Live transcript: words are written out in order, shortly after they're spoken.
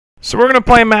So we're gonna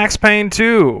play Max Payne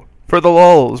 2 for the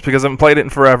lulz because I haven't played it in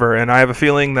forever, and I have a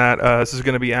feeling that this is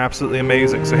gonna be absolutely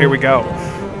amazing. So here we go.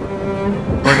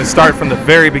 We're gonna start from the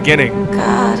very beginning.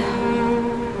 God,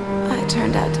 I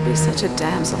turned out to be such a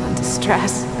damsel in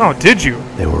distress. Oh, did you?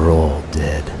 They were all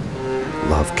dead.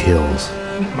 Love kills.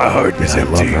 My heart was Did I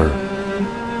empty. love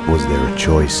her? Was there a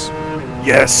choice?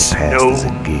 Yes, The past is a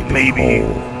gaping maybe.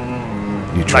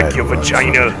 hole. You try Like to your run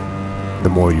vagina. from it. The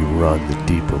more you run, the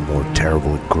deeper, more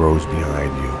terrible it grows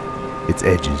behind you. Its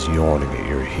edges yawning at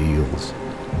your heels.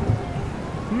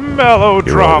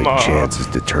 Melodrama. Your only chance is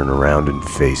to turn around and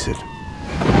face it.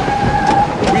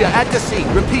 We are at the scene.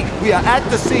 Repeat, we are at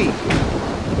the scene.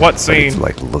 What But scene? it's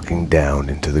like looking down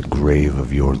into the grave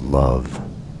of your love.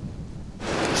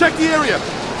 Check the area.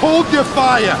 Hold your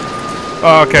fire.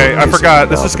 Oh, okay, I forgot.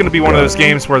 This is going to be one of those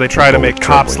games where they try to make Both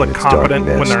cops trembling look in its competent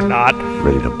when darkness, they're not.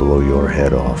 Ready to blow your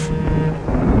head off.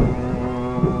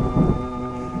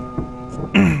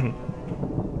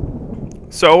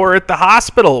 So we're at the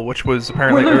hospital, which was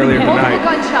apparently earlier tonight.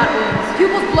 Gunshot wounds,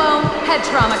 pupils blown, head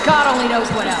trauma. God only knows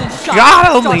what else.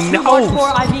 God only knows. More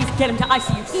IVs, get him to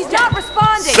ICU. He's not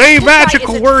responding. Say This guy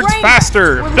magical is a words train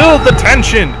faster. wreck. Build the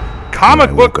tension. Comic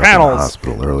When I book woke up in the panels.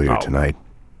 hospital earlier Oh. tonight,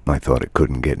 I thought it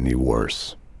couldn't get any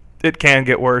worse. It can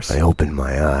get worse. I opened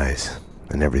my eyes,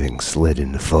 and everything slid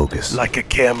into focus. Like a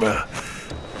camera.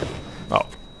 Oh.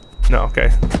 No,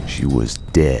 okay. She was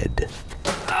dead.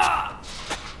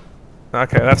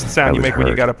 Okay, that's the sound I you was make when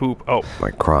you hurt. gotta poop. Oh.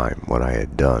 My crime, what I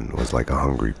had done, was like a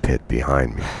hungry pit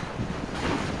behind me.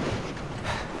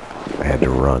 I had to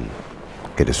run,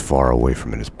 get as far away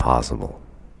from it as possible.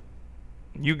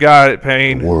 You got it, The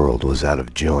Payne. world was out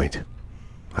of joint.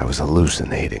 I was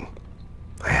hallucinating.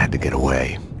 I had to get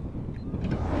away.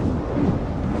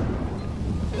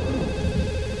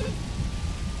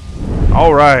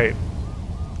 All right.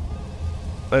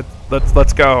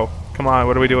 Let's go. Come on,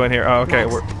 what are we doing here? Oh, okay.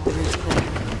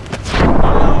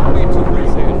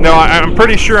 No, I'm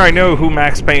pretty sure I know who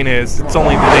Max Payne is. It's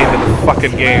only the name of the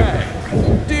fucking game.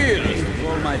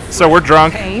 So we're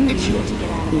drunk, Payne?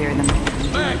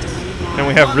 and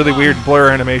we have really weird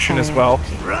blur animation as well.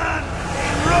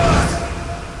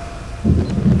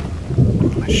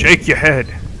 Shake your head.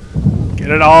 Get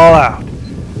it all out.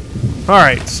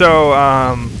 Alright, so,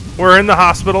 we're in the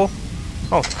hospital.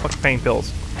 Oh, look, pain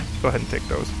pills. Let's go ahead and take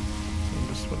those.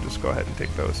 We'll just go ahead and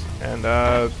take those. And,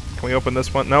 can we open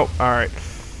this one? Nope. Alright.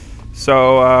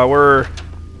 So, we're...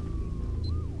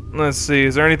 Let's see.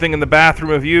 Is there anything in the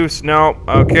bathroom of use? No.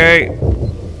 Okay.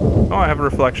 Oh, I have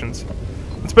reflections.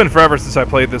 It's been forever since I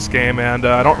played this game, and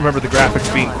I don't remember the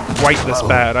graphics being quite this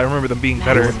bad. I remember them being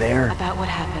better. About what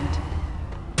happened.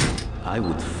 I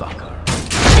would fuck her.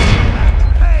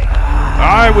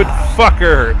 I would fuck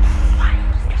her.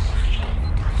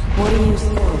 What are you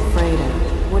so afraid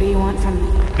of? What do you want from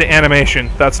me? The animation.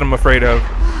 That's what I'm afraid of.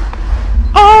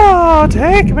 Oh,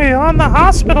 take me on the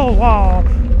hospital wall.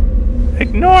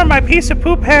 Ignore my piece of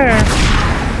poop hair.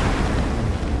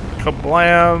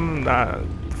 Kablam.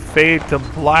 Fade to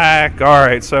black.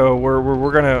 Alright, so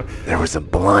we're gonna... There was a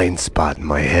blind spot in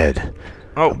my head.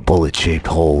 Oh. A bullet-shaped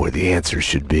hole where the answer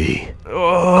should be. Oh.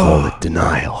 Call it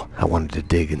denial. I wanted to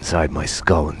dig inside my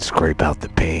skull and scrape out the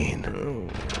pain.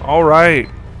 Alright.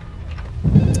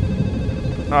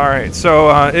 Alright, so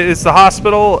it's the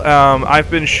hospital.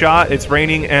 I've been shot, it's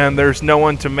raining, and there's no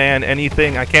one to man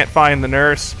anything. I can't find the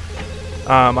nurse.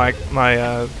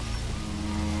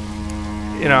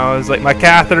 You know, it's like my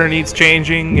catheter needs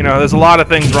changing. You know, there's a lot of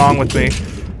things wrong with me.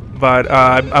 But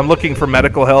I'm looking for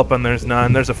medical help, and there's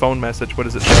none. There's a phone message. What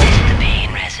does it say? The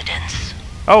Payne residence.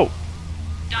 Oh.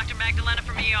 Dr. Magdalena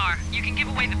from ER. You can give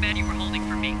away the bed you were holding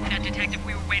for me. That detective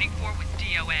we were waiting for was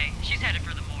DOA. She's headed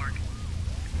for the morgue.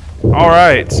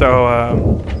 Alright, so,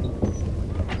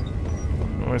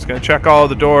 we're just gonna check all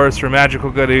the doors for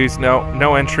magical goodies.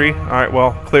 No entry. Alright,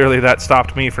 well, clearly that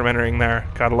stopped me from entering there.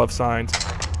 Gotta love signs.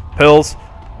 Pills.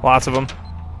 Lots of them.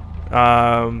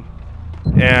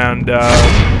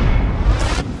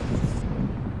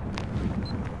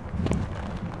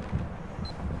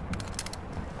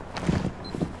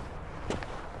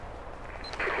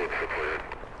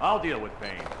 I'll deal with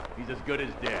Payne. He's as good as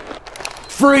dead.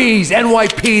 Freeze,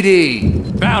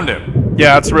 NYPD. Found him.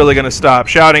 Yeah, it's really gonna stop.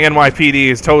 Shouting NYPD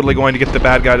is totally going to get the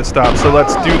bad guy to stop. So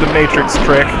let's do the Matrix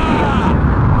trick.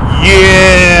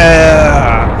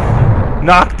 Yeah!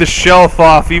 Knock the shelf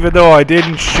off, even though I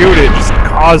didn't shoot it. Just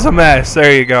cause a mess.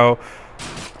 There you go.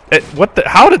 What the?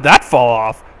 How did that fall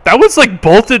off? That was like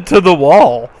bolted to the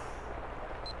wall,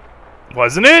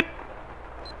 wasn't it?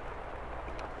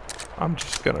 I'm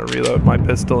just gonna reload my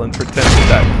pistol and pretend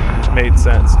that made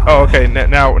sense. Oh, okay.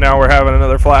 Now we're having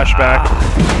another flashback.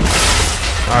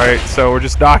 Alright, so we're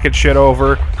just knocking shit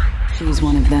over. She's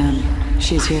one of them.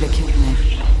 She's here to kill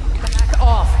me. Back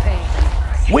off, Payne.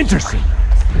 Winterson!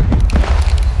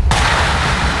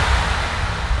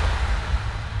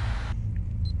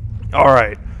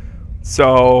 Alright.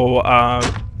 So,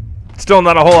 still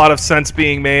not a whole lot of sense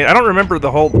being made. I don't remember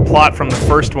the whole plot from the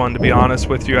first one, to be honest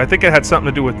with you. I think it had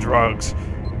something to do with drugs.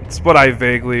 It's what I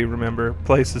vaguely remember.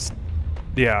 Places...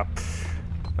 Yeah.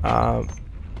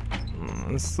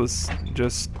 This is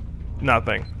just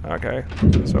nothing. Okay.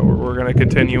 So we're going to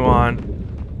continue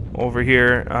on over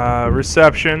here.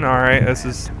 Reception. Alright, this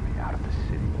is...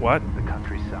 What? The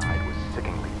countryside was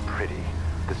sickeningly pretty.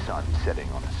 The sun setting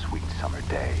on a sweet summer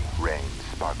day, rain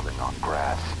sparkling on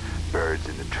grass, birds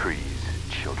in the trees,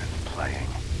 children playing.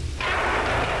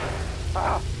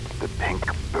 Ah, the Pink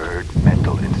Bird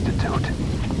Mental Institute.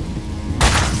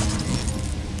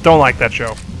 Don't like that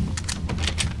show.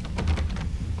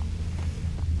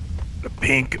 The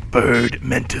Pink Bird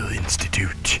Mental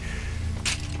Institute.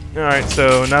 Alright,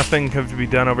 so nothing have to be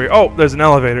done over here. Oh, there's an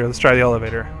elevator. Let's try the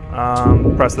elevator.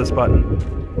 Press this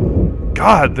button.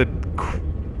 God,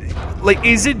 like,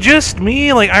 is it just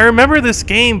me? Like, I remember this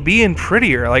game being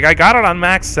prettier. Like, I got it on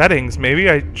max settings. Maybe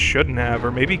I shouldn't have,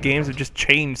 or maybe games have just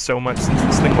changed so much since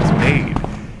this thing was made.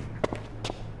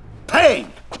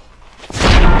 Payne!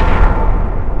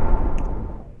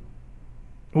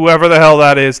 Whoever the hell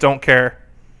that is, don't care.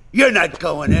 You're not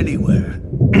going anywhere.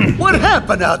 What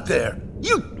happened out there?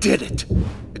 You did it.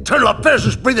 Eternal Affairs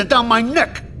was breathing down my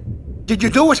neck. Did you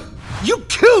do it? You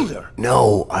killed her.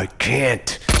 No, I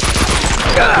can't.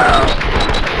 No!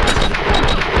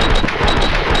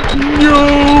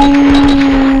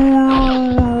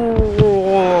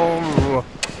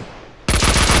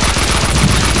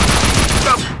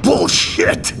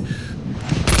 Bullshit.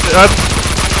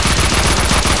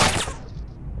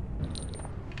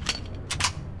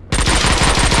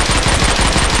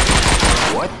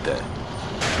 What the?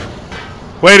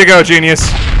 Way to go, genius.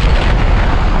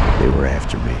 They were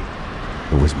after me.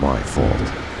 It was my fault.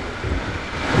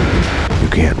 You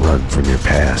can't run from your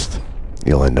past.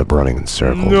 You'll end up running in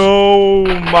circles. No,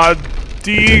 my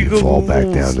Until you fall back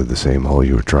deagles. down to the same hole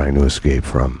you were trying to escape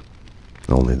from.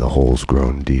 Only the hole's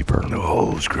grown deeper. The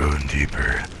hole's grown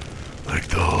deeper, like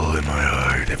the hole in my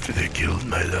heart after they killed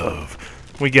my love.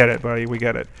 We get it, buddy. We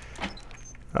get it.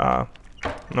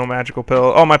 No magical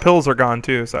pill. Oh, my pills are gone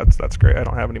too, so that's great. I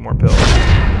don't have any more pills.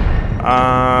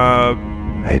 I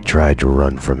had tried to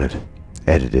run from it,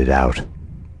 edited out.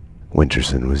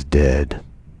 Winterson was dead.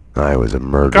 I was a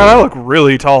murderer. God, I look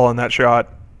really tall in that shot.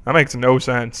 That makes no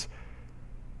sense.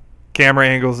 Camera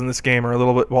angles in this game are a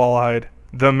little bit wall-eyed.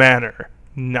 The manor.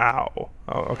 Now.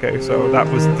 Oh, okay, so that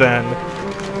was then.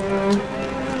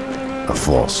 A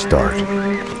false start.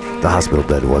 The hospital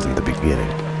bed wasn't the beginning.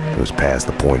 It was past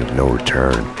the point of no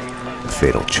return. A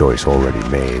fatal choice already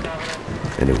made.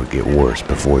 And it would get worse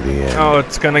before the end. Oh,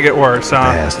 it's gonna get worse, The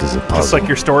huh? past is a puzzle. Just like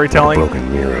your storytelling. Like a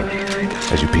broken mirror.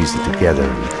 As you piece it together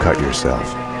and you cut yourself,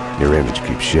 your image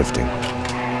keeps shifting.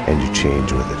 And you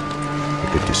change with it.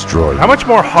 It could destroy you. How much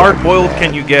more hard-boiled drive you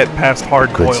can you get past mad.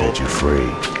 hard-boiled? Could set you free.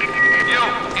 You,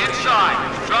 inside.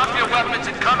 Drop your weapons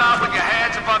and come out with your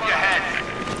hands above your head.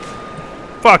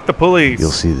 Fuck the police.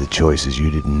 You'll see the choices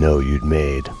you didn't know you'd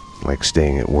made. Like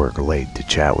staying at work late to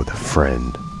chat with a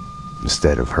friend.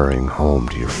 Instead of hurrying home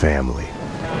to your family.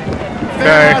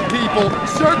 Okay. People,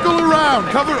 circle around,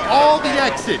 cover all the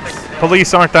exits.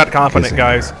 Police aren't that competent, Kissing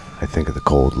guys. her, I think of the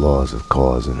cold laws of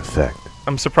cause and effect.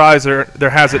 I'm surprised there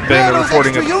hasn't been a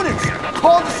reporting of... units.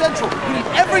 Call the central. We need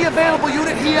every available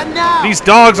unit here now. These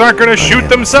dogs aren't gonna shoot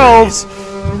themselves!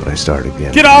 But I start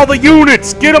again. Get all the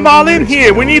units! Get them all in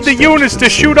here! We need the units to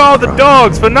shoot all the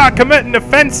dogs for not committing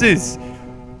offenses!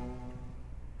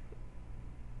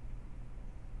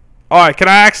 Alright, can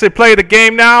I actually play the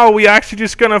game now? Or are we actually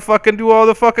just gonna fucking do all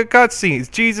the fucking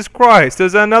cutscenes? Jesus Christ,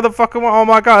 there's another fucking one. Oh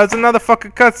my god, there's another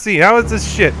fucking cutscene. How is this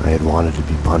shit? I had wanted to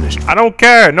be punished. I don't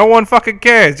care. No one fucking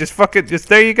cares. Just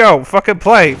there you go. Fucking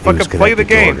play. Fucking play the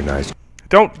game.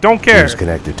 Don't He care. was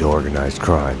connected to organized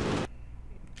crime.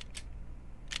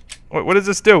 What does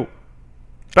this do?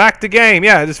 Back the game.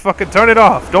 Yeah, just fucking turn it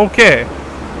off. Don't care.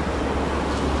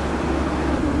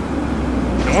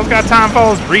 No one's got time for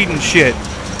all this reading shit.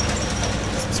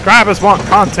 Subscribers want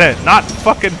content, not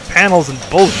fucking panels and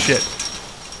bullshit.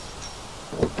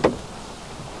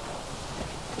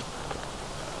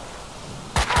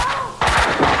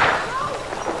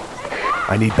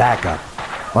 I need backup.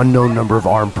 Unknown number of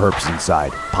armed perps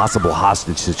inside. Possible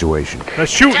hostage situation. They're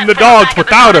shooting the dogs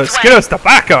without us. Get us the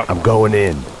backup. I'm going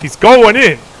in. He's going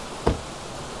in.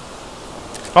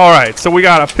 Alright, so we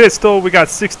got a pistol. We got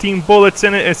 16 bullets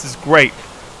in it. This is great.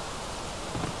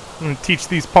 I'm gonna teach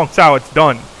these punks how it's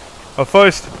done. But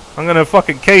first, I'm gonna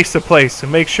fucking case the place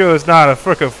and make sure it's not a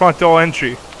frickin' front door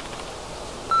entry.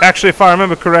 Actually, if I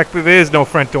remember correctly, there is no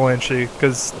front door entry,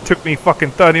 because it took me fucking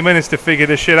 30 minutes to figure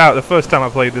this shit out the first time I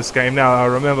played this game, now I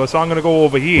remember, so I'm gonna go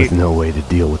over here. With no way to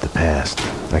deal with the past,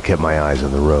 I kept my eyes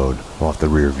on the road, off the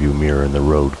rearview mirror and the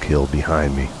roadkill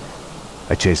behind me.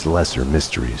 I chased lesser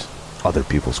mysteries, other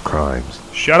people's crimes.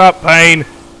 Shut up, Payne!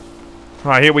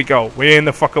 Alright, here we go. We're in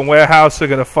the fucking warehouse, they're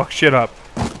gonna fuck shit up.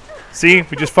 See?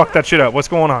 We just fucked that shit up. What's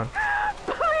going on?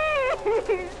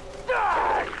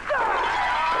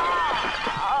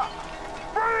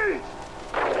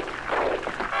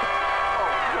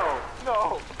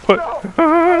 No,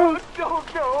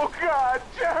 God,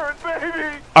 Jared,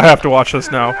 baby! I have to watch this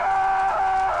now.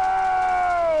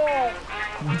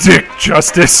 No! Dick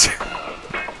Justice.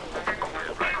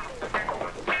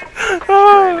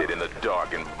 Stranded in the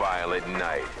dark and violent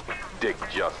night, Dick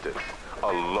Justice, a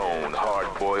lone,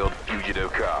 hard-boiled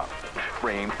fugitive cop,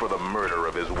 framed for the murder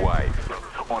of his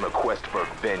wife, on a quest for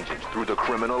vengeance through the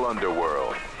criminal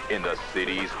underworld in the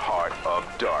city's heart of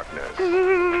darkness.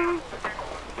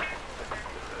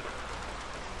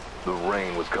 The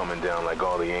rain was coming down like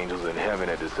all the angels in heaven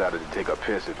had decided to take a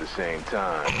piss at the same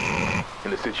time.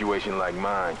 In a situation like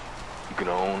mine, you can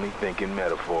only think in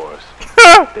metaphors.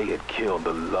 They had killed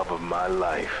the love of my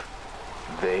life.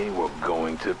 They were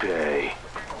going to pay.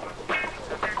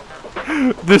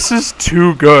 This is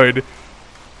too good.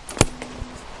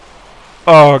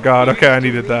 Oh god, okay, I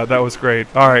needed that. That was great.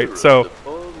 Alright, so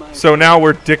now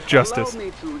we're Dick Justice.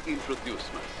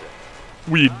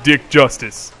 We Dick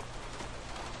Justice.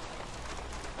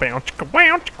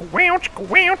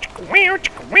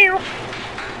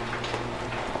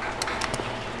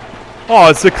 Oh,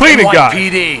 it's the cleaning guy.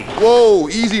 PD. Whoa,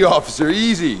 easy, officer,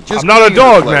 easy. Just I'm not a clean the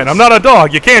dog, place. man. I'm not a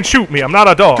dog. You can't shoot me. I'm not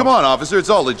a dog. Come on, officer, it's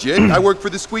all legit. I work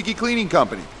for the Squeaky Cleaning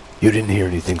Company. You didn't hear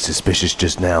anything suspicious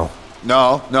just now?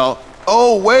 No.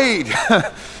 Oh, wait.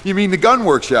 You mean the gun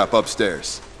workshop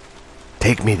upstairs?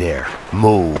 Take me there.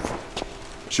 Move.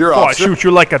 Sure, Oh, I officer. shoot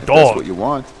you like a If that's dog. what you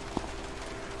want.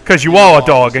 Because you are a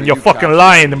dog and you're fucking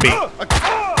lying to me.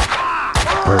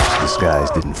 Perk's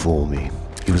disguise didn't fool me.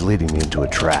 He was leading me into a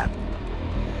trap.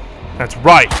 That's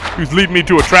right. He was leading me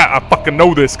to a trap. I fucking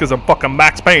know this because I'm fucking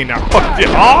Max Payne now. Fuck it.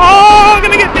 Oh, I'm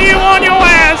gonna get you on your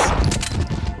ass.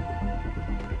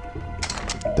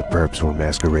 The perps were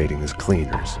masquerading as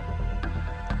cleaners.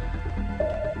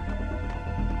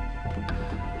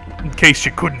 In case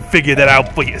you couldn't figure that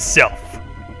out for yourself.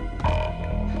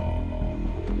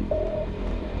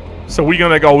 So we're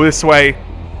gonna go this way.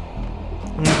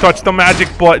 And touch the magic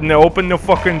button to open the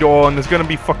fucking door, and there's gonna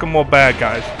be fucking more bad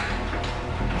guys.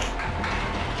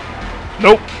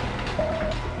 Nope.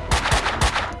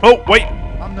 Oh, wait.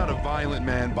 I'm not a violent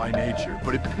man by nature,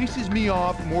 but it pisses me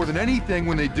off more than anything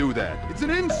when they do that. It's an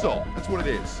insult. That's what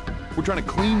it is. We're trying to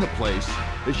clean the place.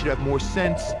 They should have more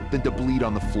sense than to bleed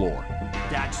on the floor.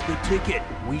 That's the ticket.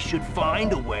 We should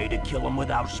find a way to kill them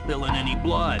without spilling any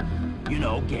blood. You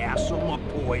know, gas them or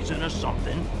poison or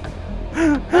something.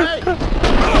 Hey!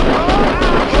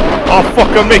 I'll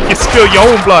fucking make you spill your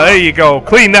own blood. There you go.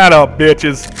 Clean that up,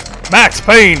 bitches. Max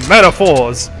Payne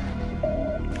metaphors.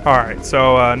 Alright,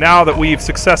 so now that we've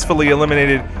successfully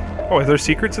eliminated... Oh, is there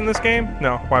secrets in this game?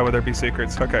 No, why would there be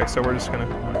secrets? Okay, so we're just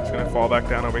gonna fall back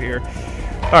down over here.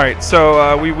 Alright,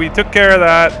 so we took care of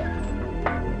that.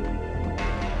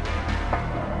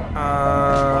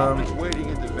 It's waiting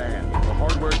in the van. The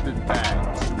hardware's been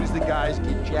bagged. As soon as the guys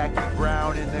get Jackie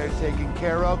Brown in there taken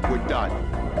care of, we're done.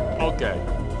 Okay.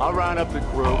 I'll round up the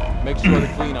crew. Make sure the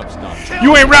cleanup's done.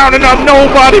 You ain't rounding up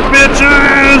nobody,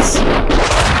 bitches!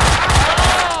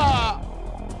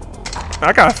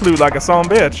 I got flew like a son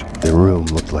bitch. The room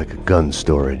looked like a gun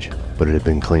storage, but it had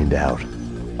been cleaned out.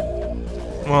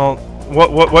 Well,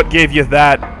 what gave you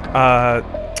that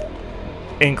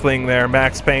inkling there,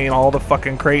 Max Payne? All the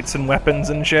fucking crates and weapons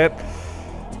and shit.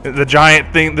 The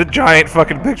giant thing, the giant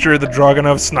fucking picture of the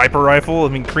Dragunov sniper rifle. I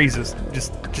mean, creases.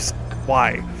 Just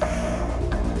why?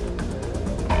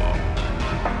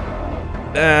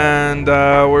 And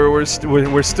we're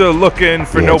still looking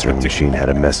for the no answering machine had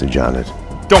a message on it.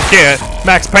 Don't care.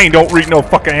 Max Payne don't read no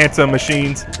fucking answer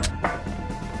machines.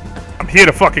 I'm here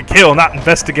to fucking kill, not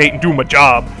investigate and do my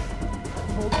job.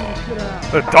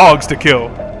 The dogs to kill.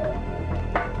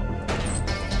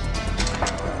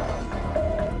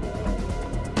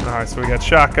 Alright, so we got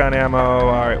shotgun ammo.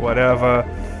 Alright, whatever.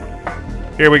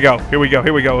 Here we go.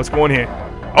 Let's go in here.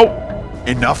 Oh!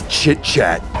 Enough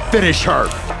chit-chat. Finish her.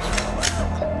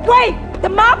 Wait! The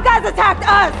mob guys attacked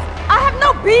us! I have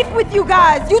no beef with you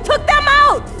guys! You took them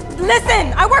out!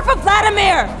 Listen, I work for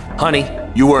Vladimir! Honey,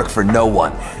 You work for no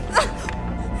one.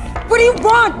 What do you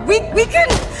want? We can...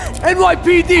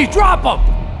 NYPD, drop him!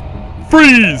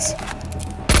 Freeze!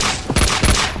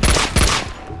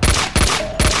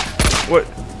 What?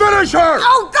 Finish her!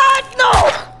 Oh, God,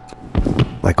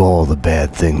 no! Like all the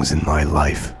bad things in my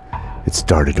life, it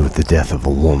started with the death of a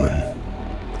woman.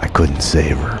 I couldn't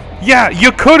save her. Yeah,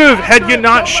 you could have had you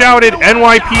not shouted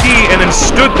NYPD and then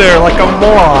stood there like a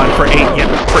moron for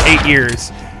 8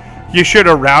 years. You should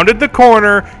have rounded the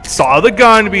corner, saw the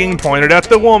gun being pointed at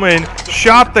the woman,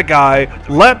 shot the guy,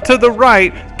 leapt to the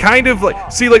right, kind of like,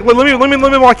 see, like, let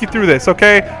me walk you through this,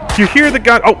 okay? You hear the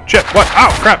gun, oh, shit, what?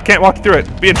 Oh, crap, can't walk you through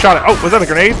it. Being shot at, oh, was that a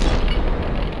grenade?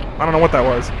 I don't know what that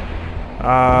was.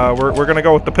 We're gonna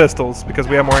go with the pistols because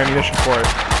we have more ammunition for it.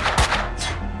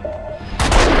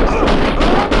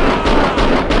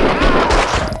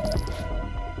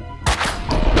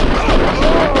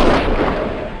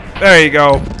 There you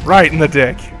go, right in the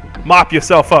dick. Mop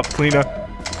yourself up, Cleena.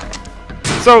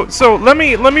 So let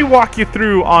me walk you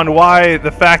through on why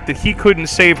the fact that he couldn't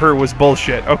save her was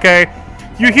bullshit, okay?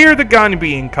 You hear the gun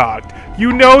being cocked.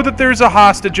 You know that there's a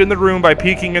hostage in the room by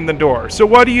peeking in the door. So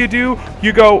what do?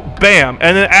 You go bam,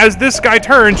 and then as this guy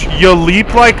turns, you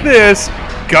leap like this,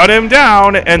 gut him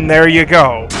down, and there you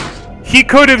go. He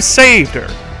could have saved her.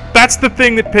 That's the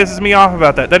thing that pisses me off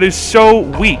about that. That is so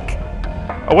weak.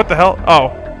 Oh, what the hell?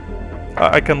 Oh.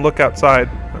 I can look outside.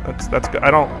 That's good.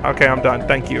 Okay, I'm done.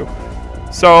 Thank you.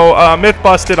 So, myth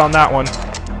busted on that one.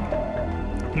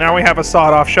 Now we have a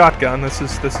sawed-off shotgun. This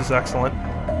is excellent.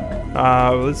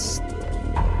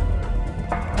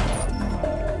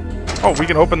 Oh, we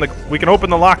can open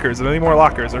the lockers. Are there any more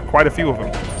lockers? There are quite a few of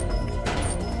them.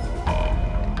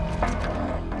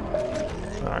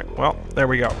 All right. Well, there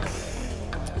we go.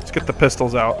 Let's get the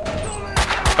pistols out.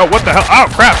 Oh, what the hell? Oh,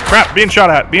 crap! Being shot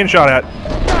at.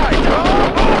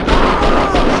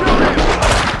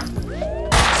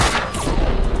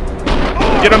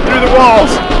 Get him through the walls!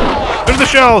 Through the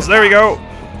shells! There we go!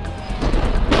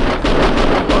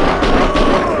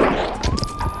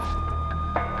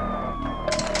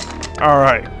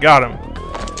 Alright, got him.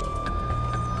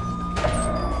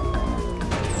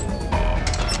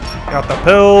 Got the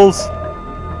pills.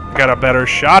 Got a better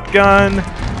shotgun.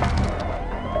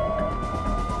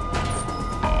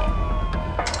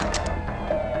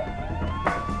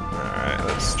 Alright,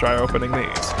 let's try opening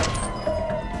these.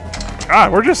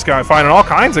 God, we're just finding all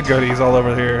kinds of goodies all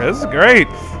over here. This is great.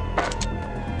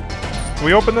 Can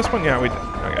we open this one? Yeah, we did.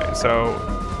 Okay, so...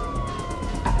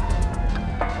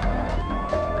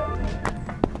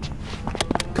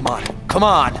 Come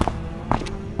on.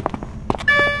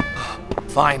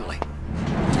 Finally.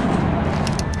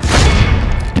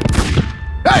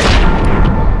 Hey!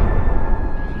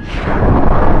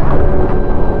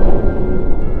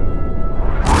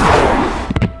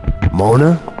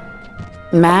 Mona?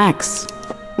 Max,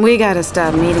 we gotta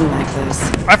stop meeting like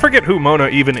this. I forget who Mona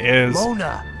even is.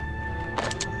 Mona.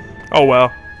 Oh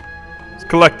well. Let's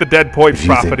collect the dead boy if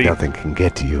property. You think nothing can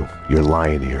get to you, you're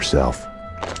lying to yourself.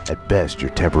 At best,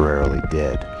 you're temporarily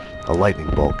dead. A lightning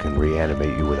bolt can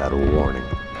reanimate you without a warning.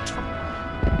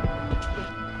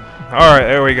 Alright,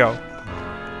 there we go.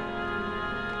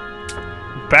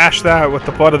 Bash that with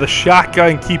the butt of the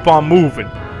shotgun and keep on moving.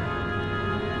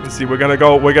 Let's see, we're gonna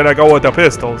go with the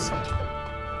pistols.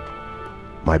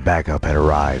 My backup had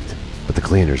arrived, but the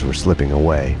cleaners were slipping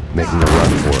away, making a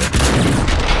run for it.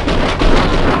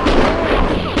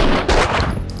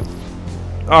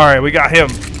 Alright, we got him.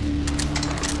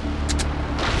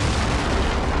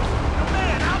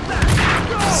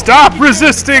 Stop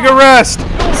resisting arrest!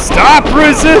 Stop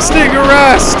resisting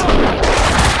arrest!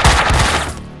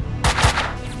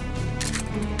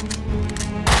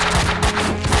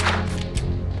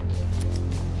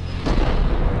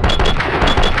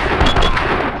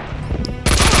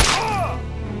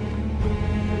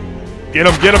 Get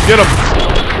him, get him, get him!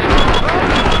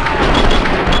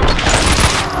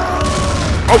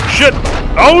 Oh shit!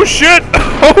 Oh shit!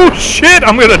 Oh shit!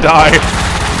 I'm gonna die!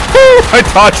 I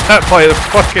dodged that by the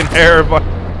fucking hair.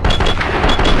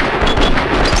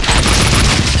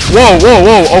 Whoa, whoa,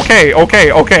 whoa. Okay,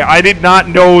 okay, okay. I did not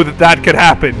know that that could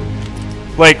happen.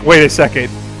 Like, wait a second.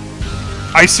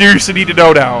 I seriously need to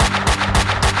know now.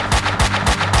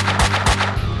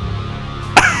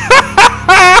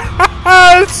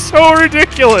 It's so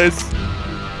ridiculous.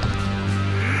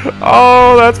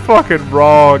 Oh, that's fucking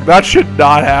wrong. That should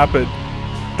not happen.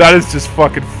 That is just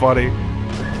fucking funny.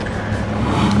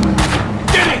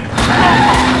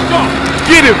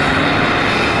 Get him!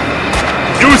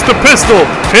 Use the pistol!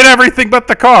 Hit everything but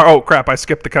the car! Oh crap, I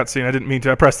skipped the cutscene. I didn't mean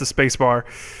to. I pressed the space bar.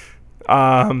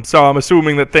 So I'm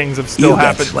assuming that things have still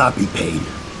happened. Sloppy Payne.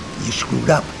 You screwed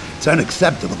up. It's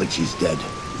unacceptable that she's dead.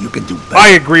 You can do better. I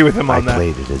agree with him on that. I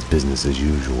played it as business as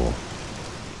usual.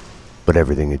 But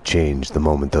everything had changed the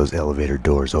moment those elevator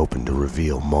doors opened to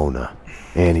reveal Mona.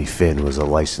 Annie Finn was a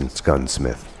licensed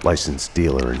gunsmith, licensed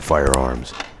dealer in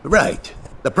firearms. Right.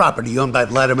 The property owned by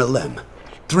Vladimir Lem.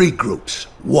 3 groups.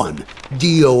 1,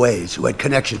 DOAs who had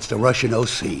connections to Russian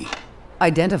OC.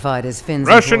 Identified as Finn's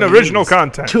Russian employees. original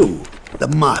content. 2, the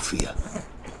Mafia.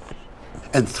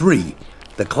 And 3,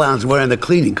 the clowns wearing the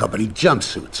cleaning company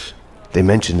jumpsuits. They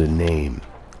mentioned a name,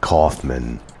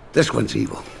 Kaufman. This one's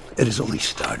evil. It has only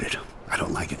started. I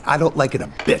don't like it. I don't like it a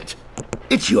bit.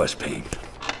 It's yours, Payne.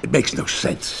 It makes no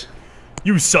sense.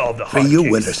 You solved the For hot you,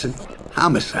 case. Winterson,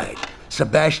 homicide.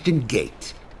 Sebastian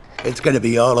Gate. It's gonna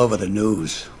be all over the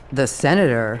news. The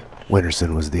senator.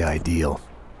 Winterson was the ideal.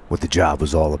 What the job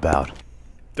was all about.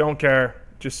 Don't care.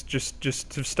 Just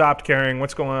stopped caring.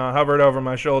 What's going on? Hovered over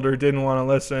my shoulder. Didn't want to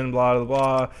listen. Blah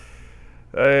blah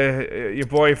blah. Your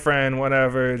boyfriend,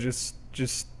 whatever. Just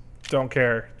don't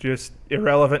care. Just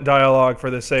irrelevant dialogue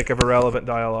for the sake of irrelevant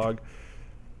dialogue.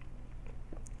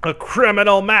 A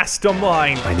criminal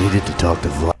mastermind. I needed to talk to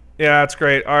Vlad. Yeah, that's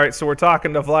great. All right, so we're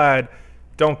talking to Vlad.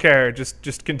 Don't care.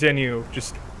 Just continue.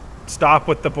 Just stop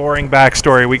with the boring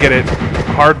backstory. We get it.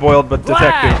 Hard-boiled but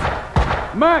detective.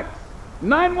 Max,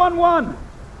 911.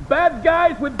 Bad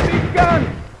guys with big guns.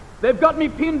 They've got me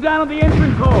pinned down at the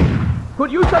entrance hall.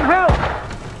 Could use some help.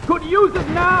 Could use it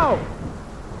now.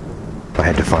 I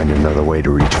had to find another way to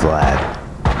reach Vlad.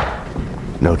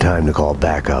 No time to call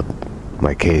backup.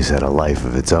 My case had a life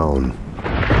of its own.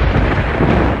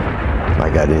 I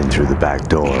got in through the back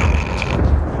door.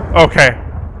 Okay.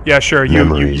 Yeah, sure. You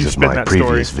Memories of spin my that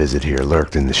previous story. visit here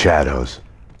lurked in the shadows.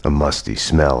 A musty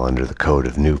smell under the coat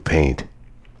of new paint.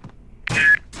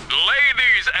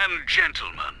 Ladies and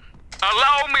gentlemen,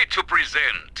 allow me to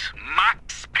present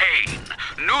Max Payne,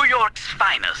 New York's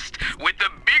finest, with the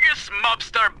biggest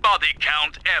mobster body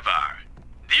count ever.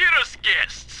 Dearest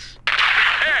guests,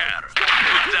 prepare to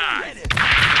die.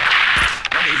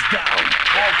 He's down.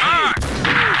 Max,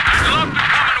 I'd love to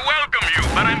come and welcome you,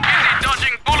 but I'm busy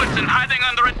dodging bullets and hiding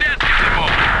under a desk at the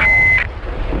moment.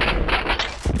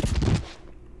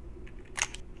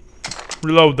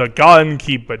 Reload the gun,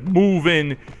 keep it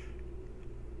moving.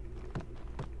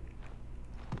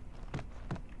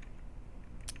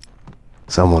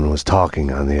 Someone was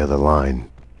talking on the other line.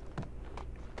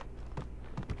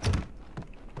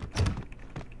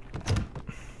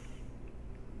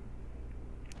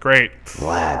 Great.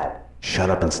 Vlad, shut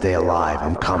up and stay alive.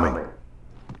 I'm coming.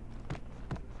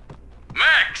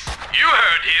 Max, you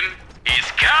heard him. He's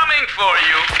coming for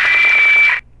you.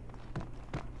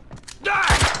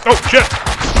 Oh, shit.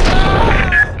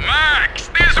 Max,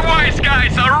 these wise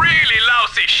guys are really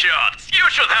lousy shots. You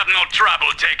should have no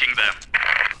trouble taking them.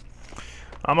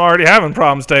 I'm already having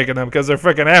problems taking them because they're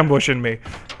freaking ambushing me.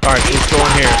 Alright, so let's go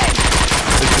in here.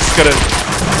 It's just gonna...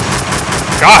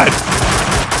 God!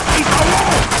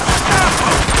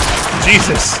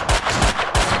 Jesus!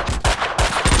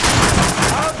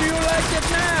 How do you like it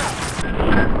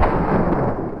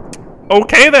now?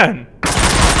 Okay then!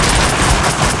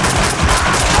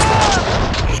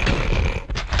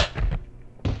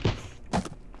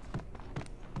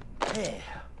 Hey,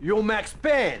 you're Max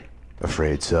Payne.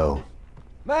 Afraid so.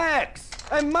 Max,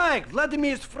 I'm Mike,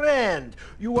 Vladimir's friend.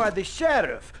 You are the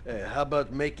sheriff. How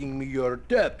about making me your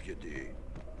deputy?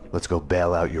 Let's go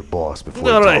bail out your boss before he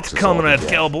Alright, talks us all to comrade death.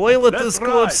 cowboy, let That's us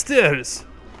go right. upstairs.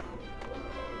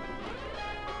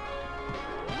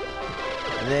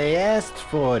 They asked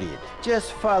for it.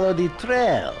 Just follow the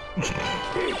trail.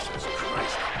 Jesus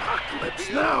Christ, apocalypse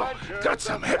now. Got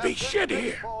some heavy shit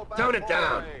here. Tone it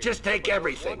down. Just take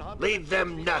everything. Leave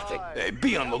them nothing. Hey,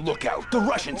 be on the lookout. The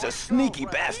Russians are sneaky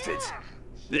bastards.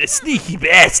 The sneaky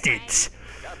bastards.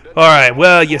 Alright,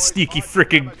 well, you sneaky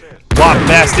frickin' wop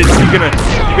bastards, you're gonna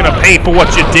pay for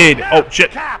what you did. Oh,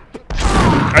 shit. I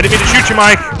didn't mean to shoot you,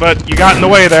 Mike, but you got in the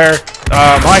way there.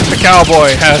 Mike the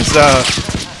cowboy has,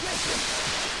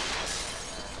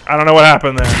 I don't know what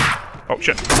happened there. Oh,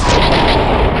 shit.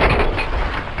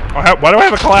 Oh, why do I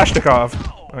have a Kalashnikov?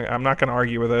 I'm not gonna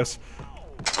argue with this.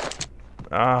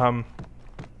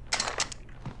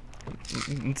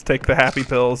 Let's take the happy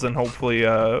pills and hopefully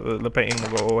the pain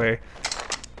will go away.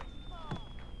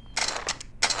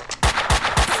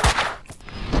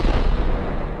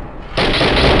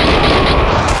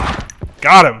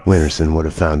 Got him! Winterson would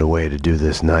have found a way to do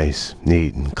this nice,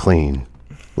 neat, and clean.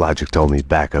 Logic told me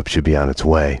backup should be on its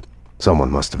way.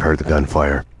 Someone must have heard the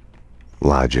gunfire.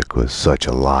 Logic was such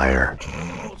a liar.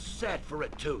 All set for a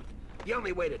tooth. The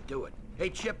only way to do it. Hey,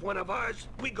 Chip, one of ours,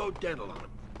 we go dental on him.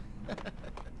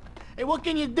 Hey, what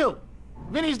can you do?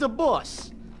 Vinny's the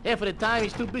boss. Half of the time,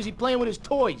 he's too busy playing with his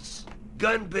toys.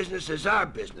 Gun business is our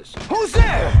business. Who's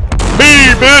there?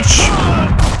 Me, bitch!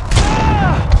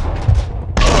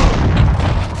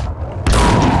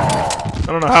 I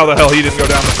don't know how the hell he didn't go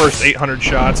down the first 800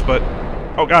 shots, but...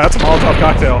 Oh god, that's a Molotov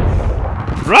cocktail.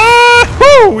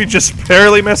 Woo! We just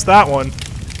barely missed that one.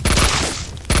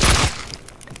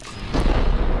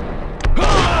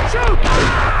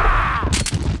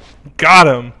 Got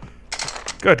him.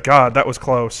 Good god, that was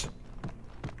close.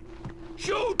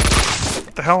 Shoot!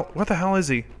 What the hell? What the hell is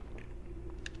he?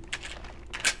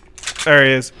 There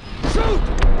he is. Shoot!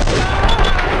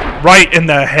 Right in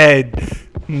the head.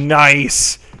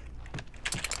 Nice.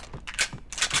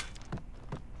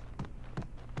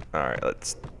 Alright,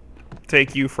 let's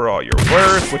take you for all you're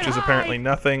worth, which is apparently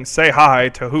nothing. Say hi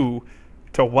to who?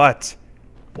 To what?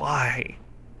 Why?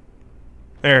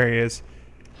 There he is.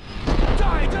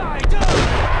 Die, die, die!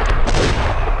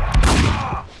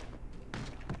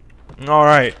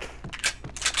 Alright.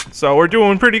 So we're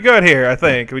doing pretty good here, I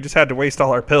think. We just had to waste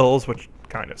all our pills, which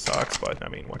kind of sucks, but I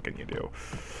mean, what can you do?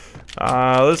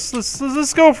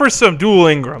 Let's go for some dual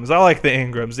Ingrams. I like the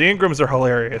Ingrams. The Ingrams are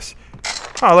hilarious.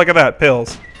 Oh, look at that,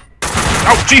 pills.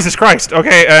 Oh, Jesus Christ!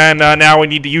 Okay, and now we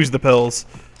need to use the pills.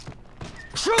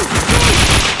 Shoot!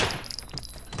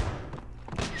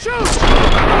 Shoot!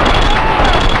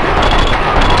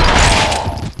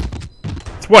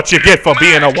 It's what you get for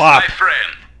being a wop. My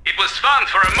friend, it was fun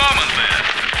for a moment there.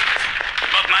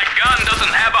 But my gun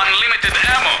doesn't have unlimited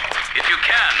ammo. If you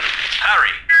can,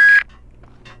 hurry.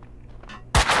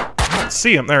 Let's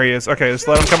see him. There he is. Okay, just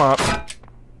let him come up.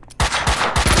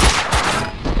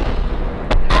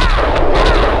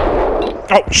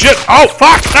 Oh, shit! Oh,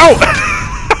 fuck! No!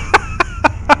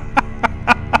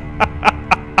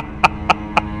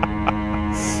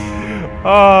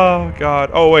 Oh,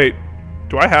 God. Oh, wait.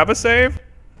 Do I have a save?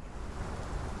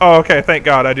 Oh, okay. Thank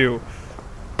God I do.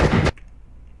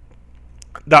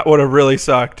 That would have really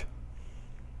sucked.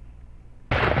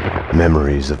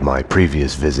 Memories of my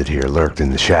previous visit here lurked in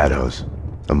the shadows.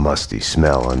 A musty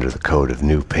smell under the coat of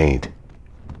new paint.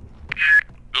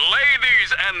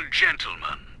 Ladies and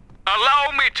gentlemen,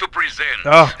 allow me to present...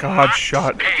 Oh, God,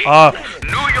 shut up.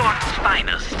 New York's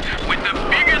finest, with the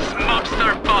biggest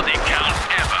mobster body count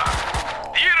ever.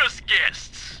 Theater's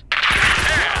guests.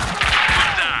 There,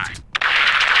 good time.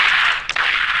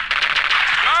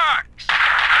 Max,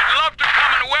 I'd love to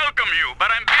come and welcome you, but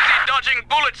I'm busy dodging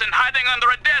bullets and hiding under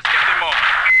a desk at the moment.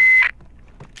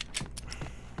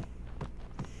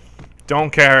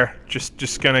 Don't care.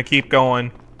 Just gonna keep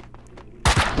going.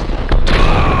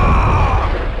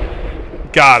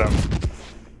 Got him.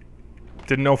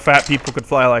 Didn't know fat people could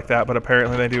fly like that, but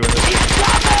apparently they do. In this.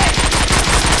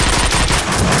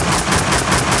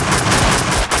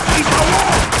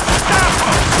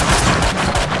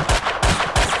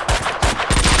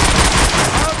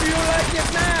 How do you like it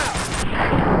now?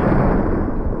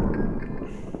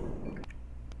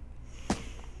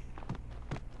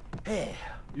 Hey,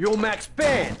 you Max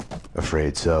Payne.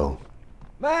 Afraid so.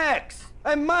 Max!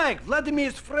 I'm Mike,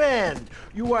 Vladimir's friend.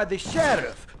 You are the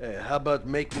sheriff. How about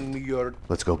making me your...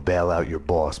 Let's go bail out your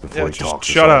boss before he talks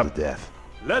us shut all up. to death.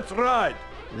 Let's ride.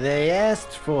 They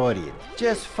asked for it.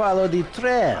 Just follow the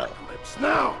trail. Apocalypse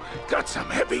now. Got some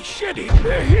heavy shit in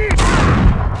here.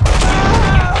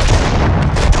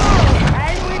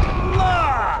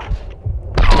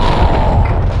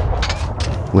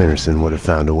 Winterson would have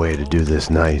found a way to do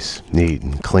this nice, neat,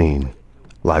 and clean.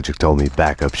 Logic told me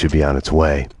backup should be on its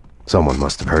way. Someone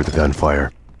must have heard the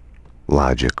gunfire.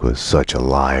 Logic was such a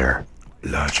liar.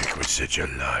 Logic was such a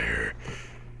liar.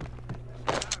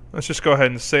 Let's just go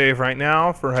ahead and save right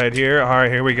now for right here. All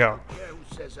right, here we go. Yeah,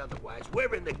 who says otherwise?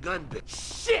 We're in the gun bit.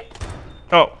 Shit!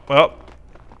 Oh, well.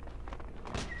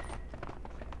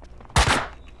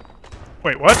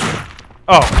 Wait, what?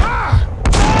 Oh.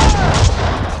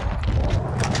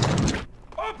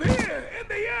 Up here, in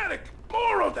the attic.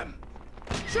 More of them.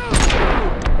 Shoot!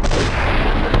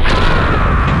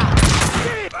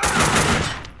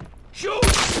 Shoot!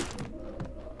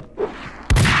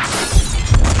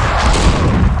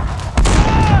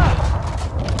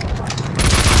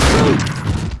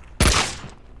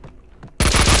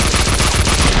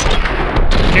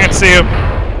 Can't see him.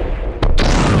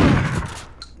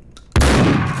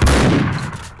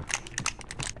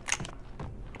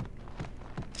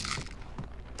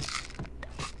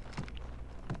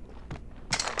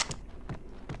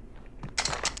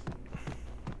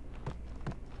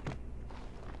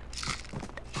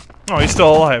 Oh, he's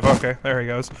still alive. Okay, there he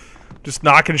goes. Just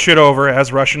knocking shit over,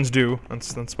 as Russians do.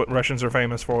 That's what Russians are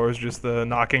famous for, is just the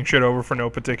knocking shit over for no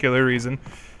particular reason.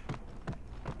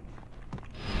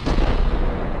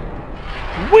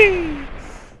 Whee!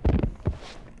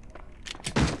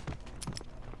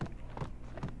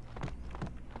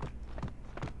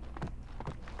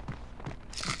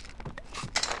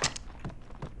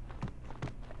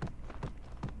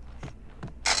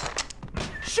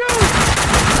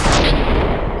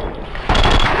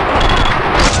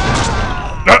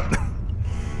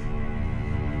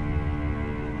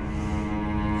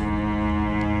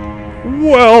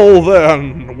 Well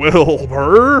then,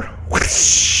 Wilbur.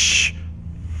 Whoosh.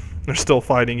 They're still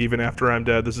fighting even after I'm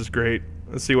dead. This is great.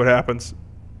 Let's see what happens.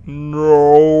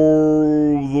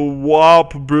 No, the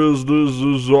WAP business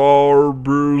is our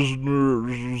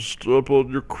business. Step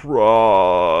on your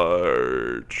crotch.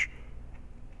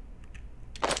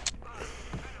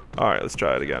 Alright, let's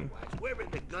try it again. We're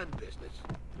in the gun business.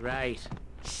 Right.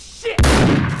 Shit!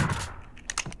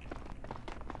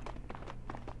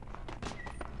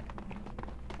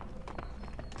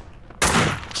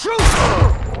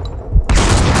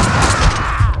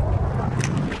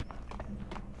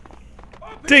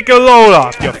 Take a load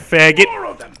off, you faggot.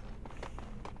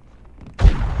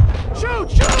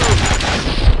 Shoot! Shoot!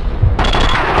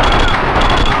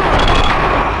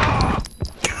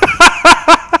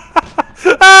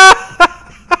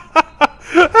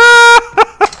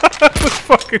 That was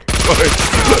fucking good.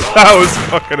 That was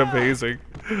fucking amazing.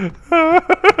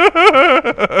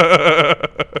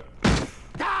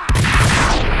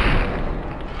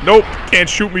 Nope, can't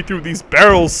shoot me through these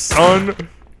barrels, son.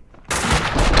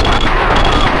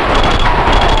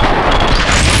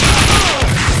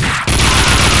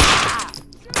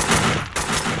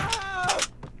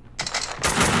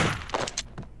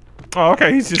 Oh,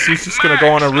 okay, he's just gonna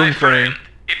go on a room clearing.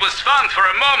 It was fun for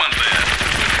a moment there.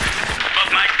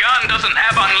 But my gun doesn't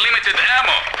have unlimited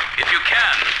ammo. If you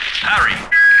can, hurry.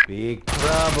 Big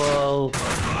trouble.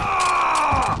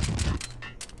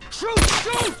 Shoot!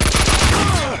 Shoot!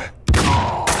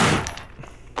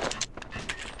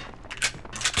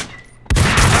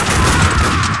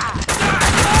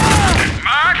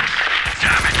 Mark?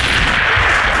 Damn it.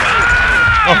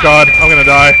 Oh god, I'm gonna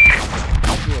die.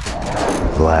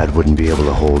 Vlad wouldn't be able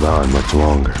to hold on much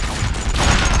longer.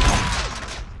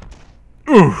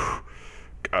 Ooh.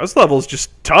 God, this level's just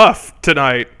tough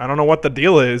tonight. I don't know what the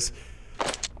deal is.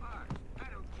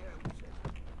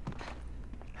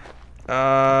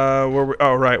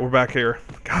 Oh right, we're back here.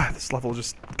 God, this level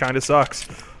just kind of sucks.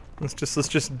 Let's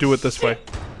just do it this way.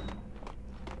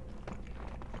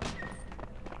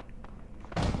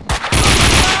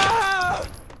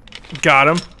 Got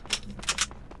him.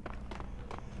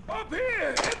 Up here,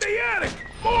 in the attic!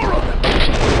 More of them!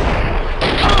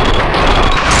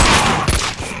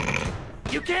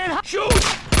 You can't shoot!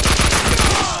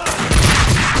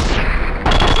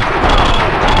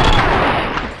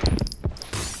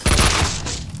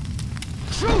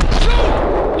 Shoot! Shoot!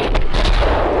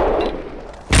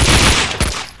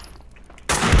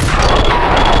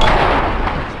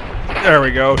 There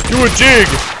we go. Do a jig!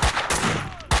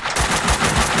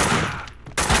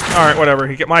 Alright, whatever.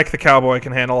 Mike the cowboy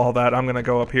can handle all that. I'm gonna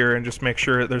go up here and just make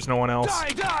sure there's no one else.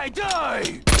 Die, die,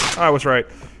 die! I was right.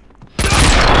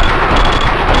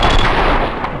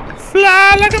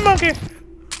 Fly like a monkey!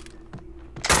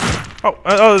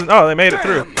 Oh, they made it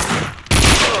through.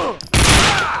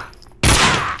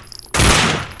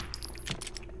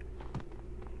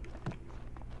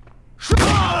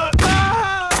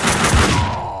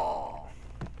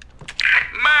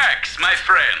 Max, my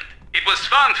friend. It was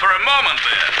fun for a moment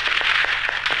there.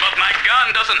 But my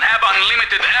gun doesn't have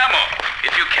unlimited ammo.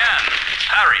 If you can,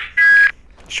 hurry.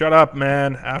 Shut up,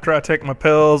 man. After I take my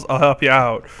pills, I'll help you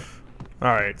out.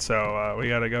 Alright, so we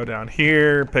gotta go down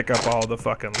here, pick up all the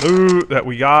fucking loot that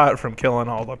we got from killing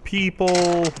all the people.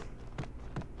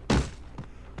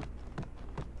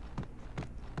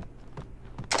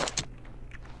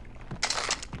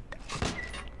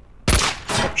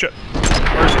 Oh, shit.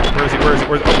 Where is he? Where is he? Where is he?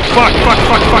 Where is he? Oh, fuck, fuck,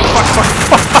 fuck, fuck, fuck, fuck,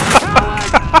 fuck.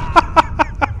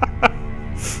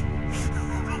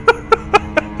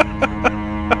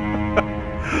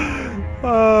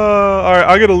 Alright,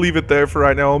 I'm gonna leave it there for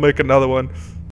right now. I'll make another one.